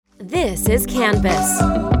This is Canvas.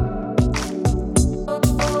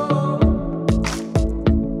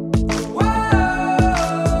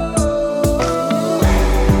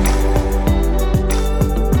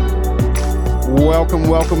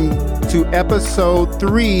 Welcome to episode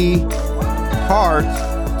 3, part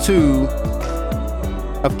 2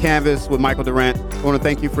 of Canvas with Michael Durant. I want to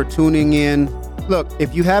thank you for tuning in. Look,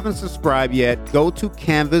 if you haven't subscribed yet, go to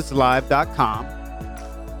canvaslive.com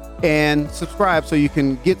and subscribe so you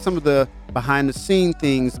can get some of the behind the scene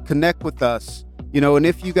things, connect with us, and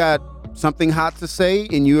if you got something hot to say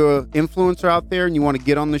and you're an influencer out there and you want to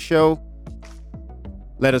get on the show,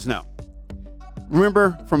 let us know.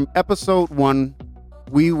 Remember from episode 1,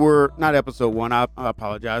 I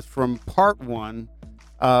apologize, from part 1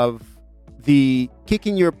 of the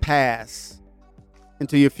kicking your past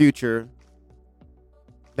into your future,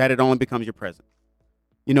 that it only becomes your present.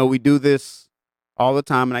 We do this all the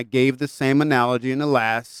time, and I gave the same analogy in the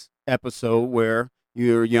last episode where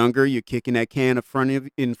you're younger, you're kicking that can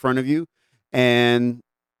in front of you, and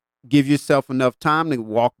give yourself enough time to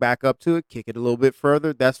walk back up to it, kick it a little bit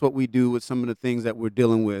further. That's what we do with some of the things that we're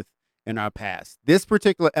dealing with in our past. This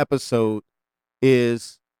particular episode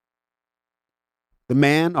is the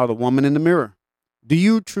man or the woman in the mirror. Do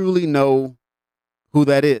you truly know who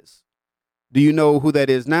that is? Do you know who that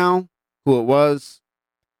is now, who it was,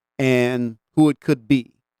 and who it could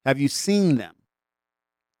be? Have you seen them?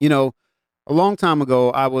 A long time ago,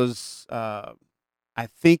 I was, I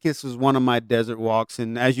think this was one of my desert walks.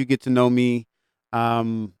 And as you get to know me,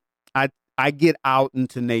 I get out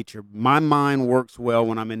into nature. My mind works well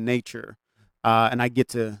when I'm in nature, and I get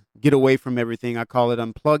to get away from everything. I call it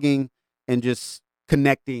unplugging and just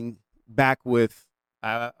connecting back with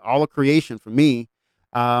all of creation for me.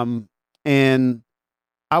 And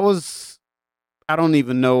I don't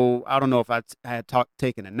know if I had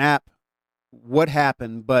taken a nap, what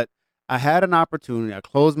happened, but I had an opportunity. I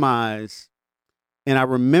closed my eyes and I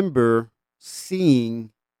remember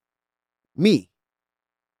seeing me.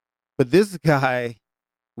 But this guy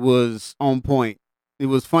was on point. It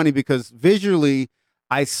was funny because visually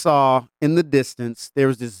I saw in the distance, there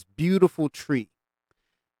was this beautiful tree.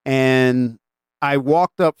 And I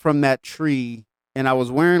walked up from that tree and I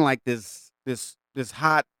was wearing like this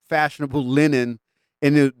hot fashionable linen,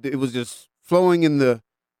 and it was just flowing in the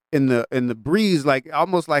breeze, like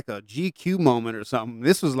almost like a GQ moment or something.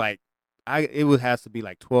 This was like, has to be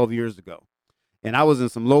like 12 years ago. And I was in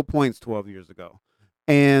some low points 12 years ago.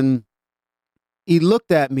 And he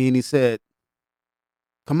looked at me and he said,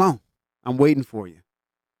 "Come on, I'm waiting for you."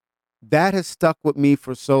 That has stuck with me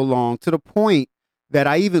for so long, to the point that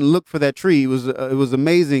I even looked for that tree. It was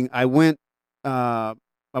amazing. I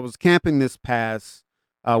was camping this past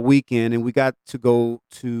weekend, and we got to go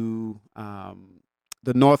to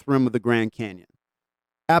the north rim of the Grand Canyon.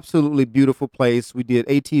 Absolutely beautiful place. We did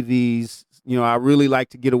ATVs. I really like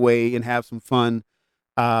to get away and have some fun.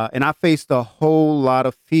 And I faced a whole lot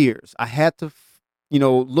of fears. I had to,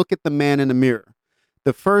 look at the man in the mirror.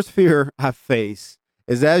 The first fear I face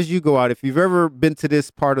is, as you go out, if you've ever been to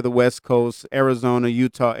this part of the West Coast, Arizona,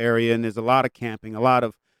 Utah area, and there's a lot of camping, a lot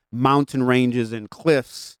of mountain ranges and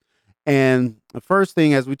cliffs. And the first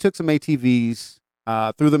thing, as we took some ATVs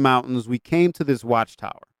through the mountains, we came to this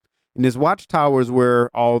watchtower. And this watchtower is where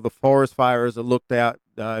all the forest fires are looked at.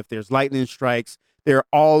 If there's lightning strikes, they're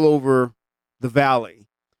all over the valley.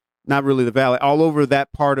 Not really the valley, all over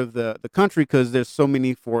that part of the country, because there's so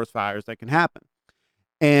many forest fires that can happen.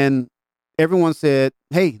 And everyone said,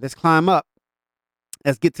 "Hey, let's climb up.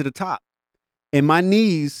 Let's get to the top." And my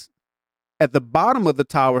knees at the bottom of the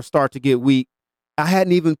tower start to get weak. I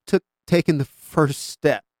hadn't even taken the first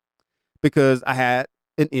step because I had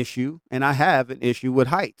an issue, and I have an issue with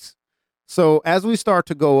heights. So as we start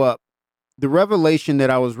to go up, the revelation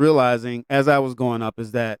that I was realizing as I was going up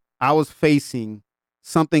is that I was facing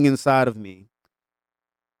something inside of me,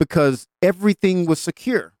 because everything was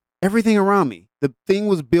secure, everything around me. The thing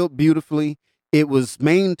was built beautifully. It was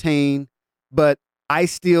maintained, but I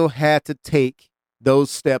still had to take those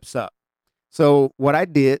steps up. So what I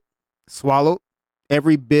did, swallowed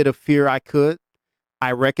every bit of fear I could.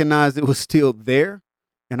 I recognized it was still there,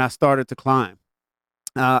 and I started to climb.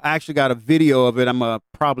 I actually got a video of it. I'm going to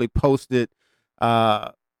probably post it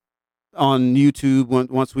on YouTube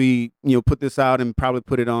once we put this out, and probably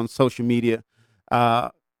put it on social media.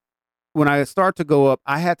 When I start to go up,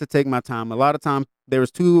 I had to take my time. A lot of time, there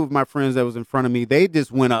was 2 of my friends that was in front of me. They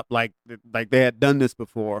just went up like they had done this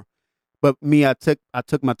before. But me, I took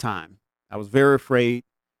my time. I was very afraid.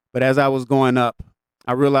 But as I was going up,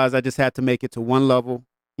 I realized I just had to make it to one level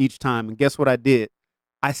each time. And guess what I did?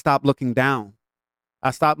 I stopped looking down. I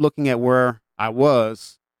stopped looking at where I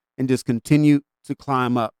was, and just continued to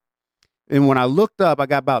climb up. And when I looked up, I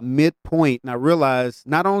got about midpoint and I realized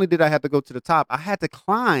not only did I have to go to the top, I had to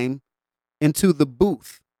climb into the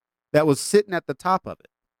booth that was sitting at the top of it.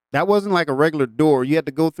 That wasn't like a regular door. You had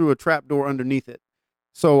to go through a trap door underneath it.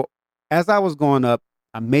 So as I was going up,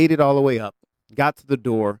 I made it all the way up, got to the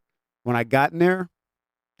door. When I got in there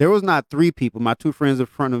was not 3 people, my 2 friends in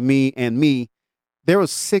front of me and me. There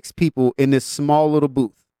was 6 people in this small little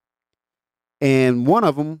booth. And one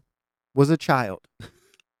of them was a child.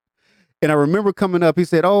 And I remember coming up, he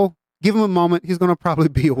said, "Oh, give him a moment. He's going to probably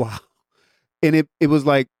be a while." And it was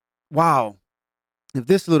like, wow, if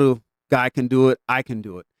this little guy can do it, I can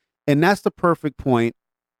do it. And that's the perfect point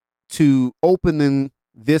to opening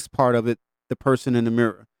this part of it, the person in the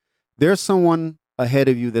mirror. There's someone ahead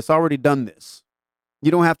of you that's already done this.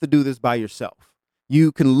 You don't have to do this by yourself.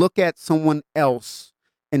 You can look at someone else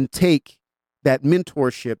and take that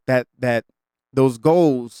mentorship, that those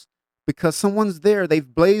goals, because someone's there.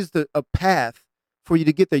 They've blazed a path for you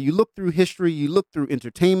to get there. You look through history, you look through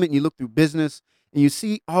entertainment, you look through business, and you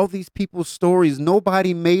see all these people's stories.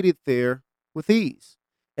 Nobody made it there with ease,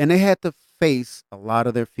 and they had to face a lot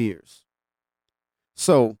of their fears.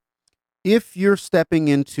 So if you're stepping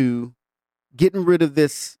into getting rid of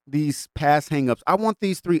these past hangups, I want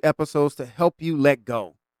these 3 episodes to help you let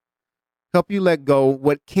go. Help you let go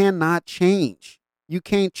what cannot change. You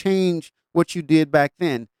can't change what you did back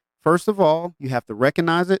then. First of all, you have to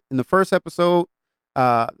recognize it. In the first episode,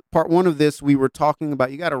 part 1 of this, we were talking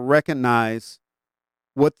about you got to recognize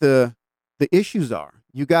what the issues are.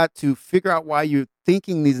 You got to figure out why you're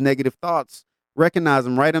thinking these negative thoughts, recognize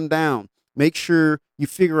them, write them down, make sure you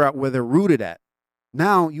figure out where they're rooted at.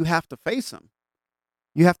 Now you have to face them.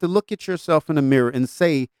 You have to look at yourself in the mirror and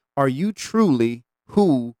say, are you truly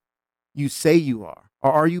who you say you are?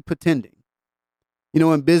 Or are you pretending?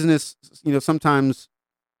 In business, sometimes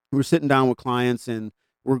we're sitting down with clients and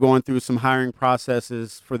we're going through some hiring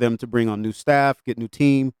processes for them to bring on new staff, get new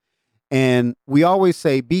team. And we always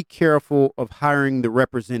say, be careful of hiring the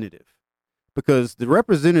representative, because the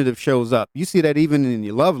representative shows up. You see that even in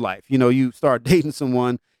your love life. You start dating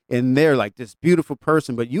someone and they're like this beautiful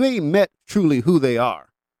person, but you ain't met truly who they are.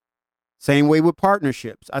 Same way with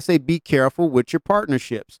partnerships. I say, be careful with your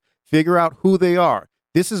partnerships. Figure out who they are.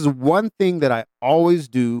 This is one thing that I always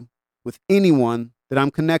do with anyone that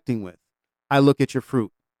I'm connecting with. I look at your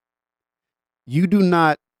fruit. You do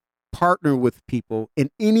not partner with people in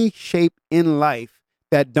any shape in life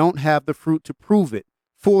that don't have the fruit to prove it.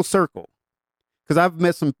 Full circle. Because I've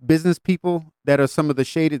met some business people that are some of the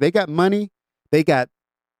shady. They got money, they got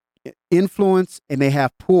influence, and they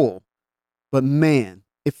have pull. But man,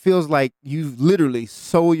 it feels like you literally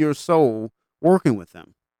sold your soul working with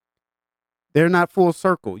them. They're not full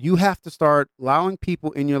circle. You have to start allowing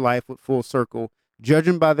people in your life with full circle,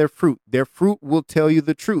 judging by their fruit. Their fruit will tell you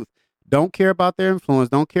the truth. Don't care about their influence.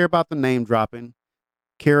 Don't care about the name dropping.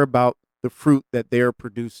 Care about the fruit that they're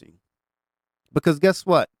producing. Because guess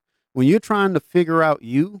what? When you're trying to figure out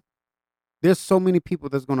you, there's so many people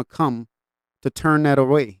that's going to come to turn that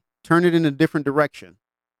away, turn it in a different direction.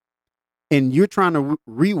 And you're trying to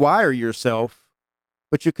rewire yourself,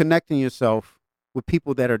 but you're connecting yourself with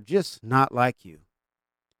people that are just not like you.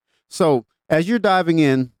 So as you're diving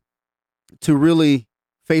in to really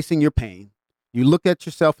facing your pain, you look at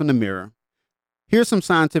yourself in the mirror. Here's some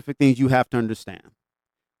scientific things you have to understand.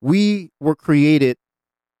 We were created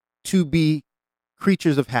to be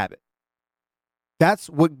creatures of habit. That's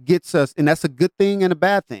what gets us, and that's a good thing and a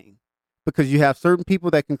bad thing, because you have certain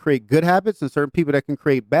people that can create good habits and certain people that can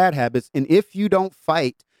create bad habits. And if you don't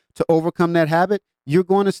fight to overcome that habit, you're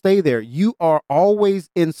going to stay there. You are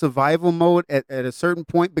always in survival mode at a certain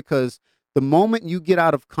point, because the moment you get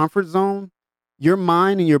out of comfort zone, your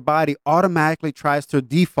mind and your body automatically tries to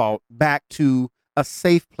default back to a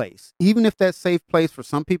safe place. Even if that safe place for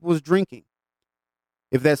some people is drinking,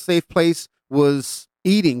 if that safe place was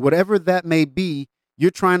eating, whatever that may be, you're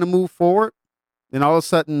trying to move forward, then all of a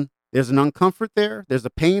sudden there's an uncomfort there, there's a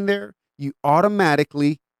pain there, you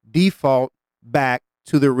automatically default back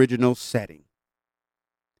to the original setting.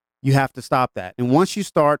 You have to stop that. And once you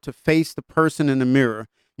start to face the person in the mirror,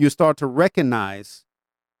 you start to recognize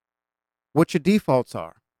what your defaults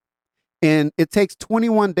are. And it takes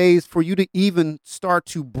 21 days for you to even start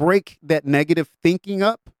to break that negative thinking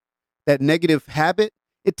up, that negative habit.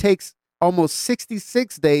 It takes almost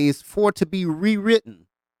 66 days for it to be rewritten.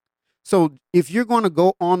 So if you're going to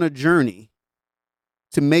go on a journey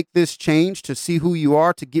to make this change, to see who you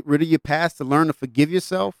are, to get rid of your past, to learn to forgive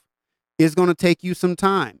yourself, it's going to take you some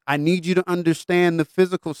time. I need you to understand the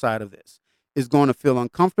physical side of this. is going to feel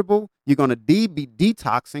uncomfortable. You're going to be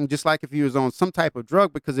detoxing, just like if you was on some type of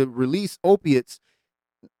drug, because it release opiates.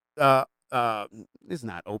 Uh, it's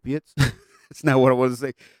not opiates. It's not what I want to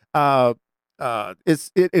say. Uh,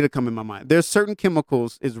 it'll come in my mind. There's certain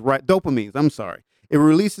chemicals is right. Dopamines. I'm sorry. It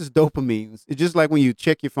releases dopamines. It's just like when you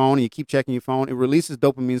check your phone and you keep checking your phone. It releases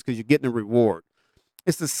dopamines because you're getting a reward.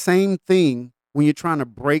 It's the same thing when you're trying to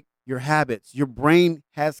break your habits. Your brain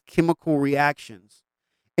has chemical reactions.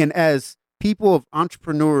 And as people of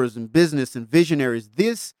entrepreneurs and business and visionaries,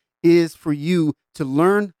 this is for you to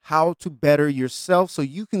learn how to better yourself so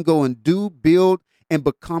you can go and do, build, and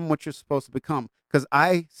become what you're supposed to become. Because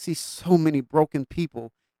I see so many broken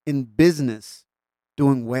people in business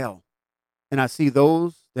doing well. And I see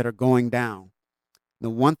those that are going down. The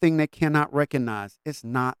one thing they cannot recognize, it's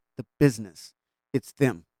not the business, it's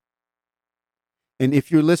them. And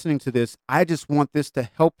if you're listening to this, I just want this to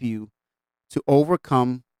help you to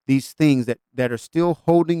overcome these things that are still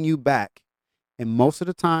holding you back. And most of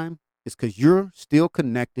the time, it's because you're still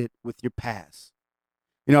connected with your past.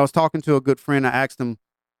 You know, I was talking to a good friend. I asked him,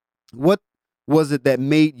 what was it that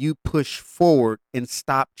made you push forward and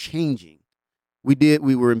stop changing? We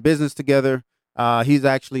were in business together. He's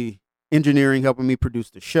actually engineering, helping me produce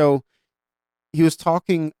the show. He was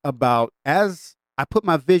talking about, as I put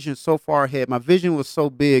my vision so far ahead, my vision was so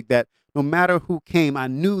big that no matter who came, I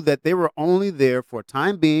knew that they were only there for a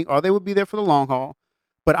time being, or they would be there for the long haul.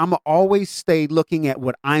 But I'm going to always stay looking at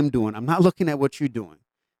what I'm doing. I'm not looking at what you're doing.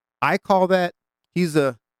 I call that he's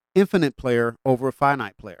a infinite player over a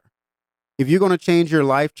finite player. If you're going to change your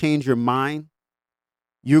life, change your mind,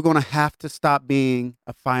 you're going to have to stop being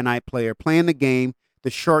a finite player, playing the game,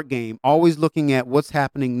 the short game, always looking at what's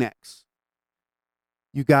happening next.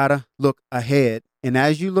 You got to look ahead. And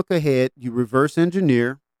as you look ahead, you reverse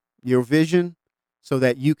engineer your vision so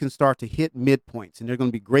that you can start to hit midpoints. And there are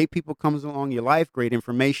going to be great people coming along your life, great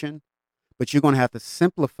information, but you're going to have to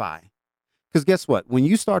simplify. Because guess what? When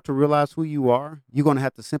you start to realize who you are, you're going to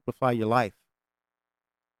have to simplify your life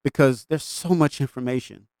because there's so much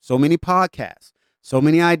information, so many podcasts, so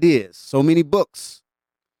many ideas, so many books.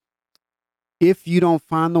 If you don't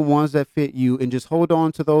find the ones that fit you and just hold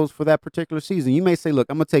on to those for that particular season, you may say, look,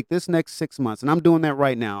 I'm going to take this next 6 months, and I'm doing that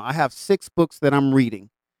right now. I have 6 books that I'm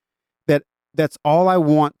reading. That's all I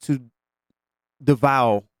want to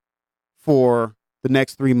devour for the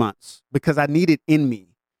next 3 months because I need it in me.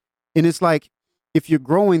 And it's like, if you're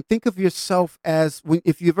growing, think of yourself as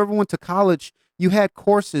if you've ever went to college, you had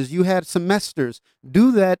courses, you had semesters.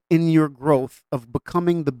 Do that in your growth of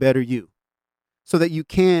becoming the better you so that you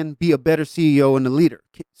can be a better CEO and a leader,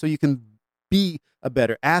 so you can be a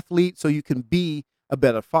better athlete, so you can be a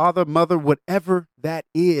better father, mother, whatever that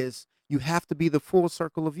is. You have to be the full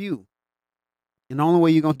circle of you. And the only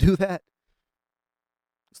way you're going to do that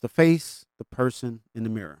is to face the person in the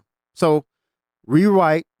mirror. So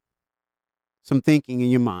rewrite some thinking in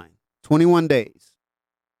your mind. 21 days.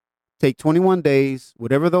 Take 21 days,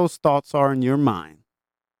 whatever those thoughts are in your mind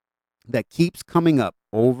that keeps coming up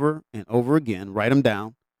over and over again, write them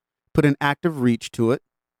down, put an active reach to it,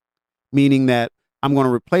 meaning that I'm going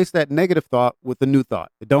to replace that negative thought with a new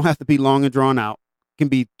thought. It don't have to be long and drawn out. It can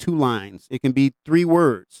be 2 lines. It can be 3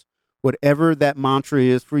 words. Whatever that mantra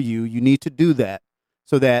is for you, you need to do that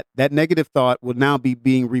so that that negative thought will now be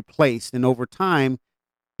being replaced. And over time,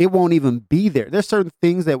 it won't even be there. There's certain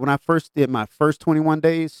things that when I first did my first 21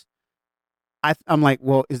 days, I'm like,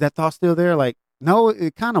 well, is that thought still there? Like, no,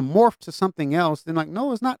 it kind of morphed to something else. Then like,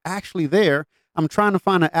 no, it's not actually there. I'm trying to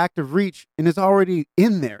find an active reach and it's already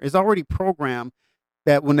in there. It's already programmed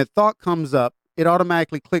that when the thought comes up, it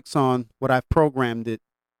automatically clicks on what I've programmed it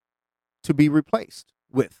to be replaced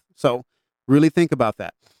with. So really think about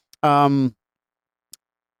that.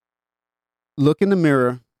 Look in the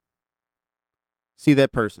mirror, see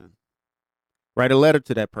that person, write a letter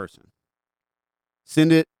to that person,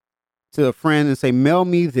 send it to a friend and say, mail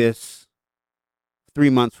me this 3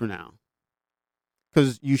 months from now.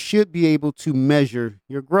 Because you should be able to measure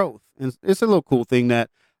your growth. And it's a little cool thing that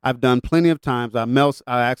I've done plenty of times. I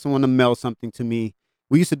ask someone to mail something to me.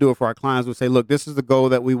 We used to do it for our clients. We'd say, look, this is the goal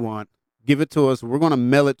that we want. Give it to us. We're going to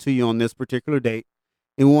mail it to you on this particular date.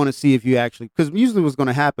 And we want to see if you actually, because usually what's going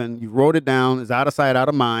to happen, you wrote it down, it's out of sight, out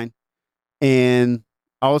of mind. And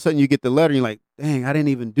all of a sudden you get the letter and you're like, dang, I didn't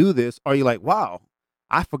even do this. Or you're like, wow,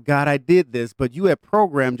 I forgot I did this. But you had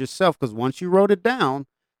programmed yourself because once you wrote it down,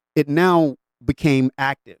 it now became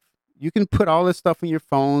active. You can put all this stuff in your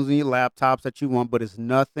phones and your laptops that you want, but it's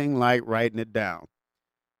nothing like writing it down.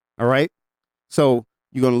 All right. So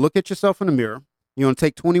you're going to look at yourself in the mirror. You're going to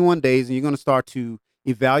take 21 days and you're going to start to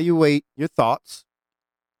evaluate your thoughts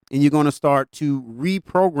and you're going to start to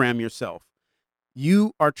reprogram yourself.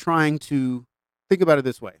 You are trying to think about it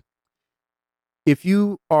this way. If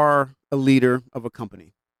you are a leader of a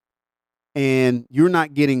company and you're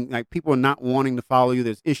not getting, like, people are not wanting to follow you,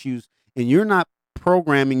 there's issues, and you're not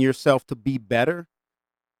programming yourself to be better,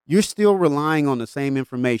 you're still relying on the same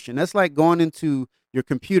information. That's like going into your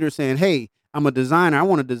computer saying, hey, I'm a designer, I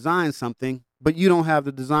want to design something, but you don't have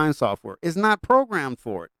the design software. It's not programmed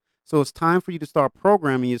for it. So it's time for you to start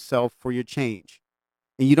programming yourself for your change.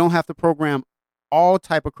 And you don't have to program all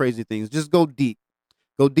type of crazy things. Just go deep.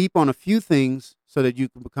 Go deep on a few things so that you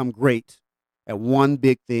can become great at one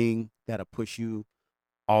big thing that'll push you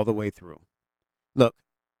all the way through. Look,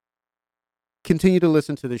 continue to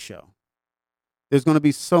listen to the show. There's going to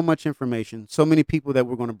be so much information, so many people that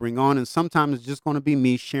we're going to bring on, and sometimes it's just going to be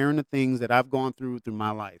me sharing the things that I've gone through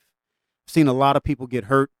my life. I've seen a lot of people get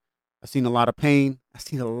hurt. I've seen a lot of pain. I've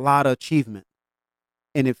seen a lot of achievement.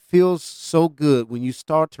 And it feels so good when you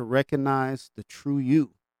start to recognize the true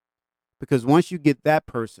you. Because once you get that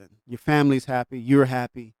person, your family's happy, you're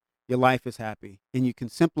happy, your life is happy, and you can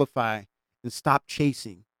simplify and stop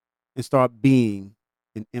chasing and start being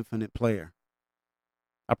an infinite player.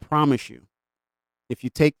 I promise you, if you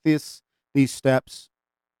take these steps,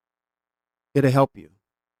 it'll help you.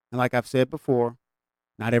 And like I've said before,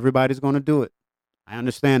 not everybody's going to do it. I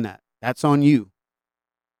understand that. That's on you.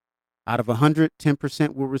 Out of 100,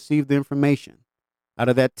 10% will receive the information. Out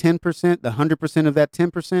of that 10%, the 100% of that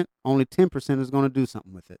 10%, only 10% is going to do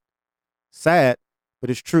something with it. Sad, but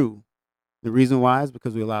it's true. The reason why is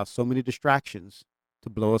because we allow so many distractions to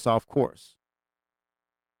blow us off course.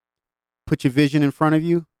 Put your vision in front of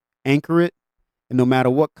you, anchor it, and no matter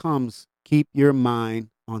what comes, keep your mind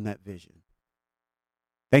on that vision.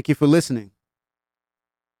 Thank you for listening.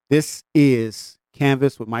 This is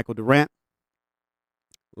Canvas with Michael Durant.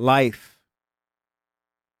 Life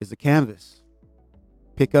is a canvas.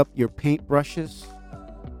 Pick up your paint brushes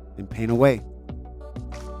and paint away.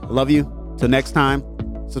 I love you. Till next time,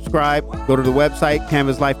 subscribe. Go to the website,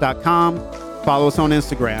 canvaslife.com. Follow us on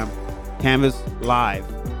Instagram, Canvas Live.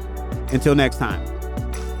 Until next time.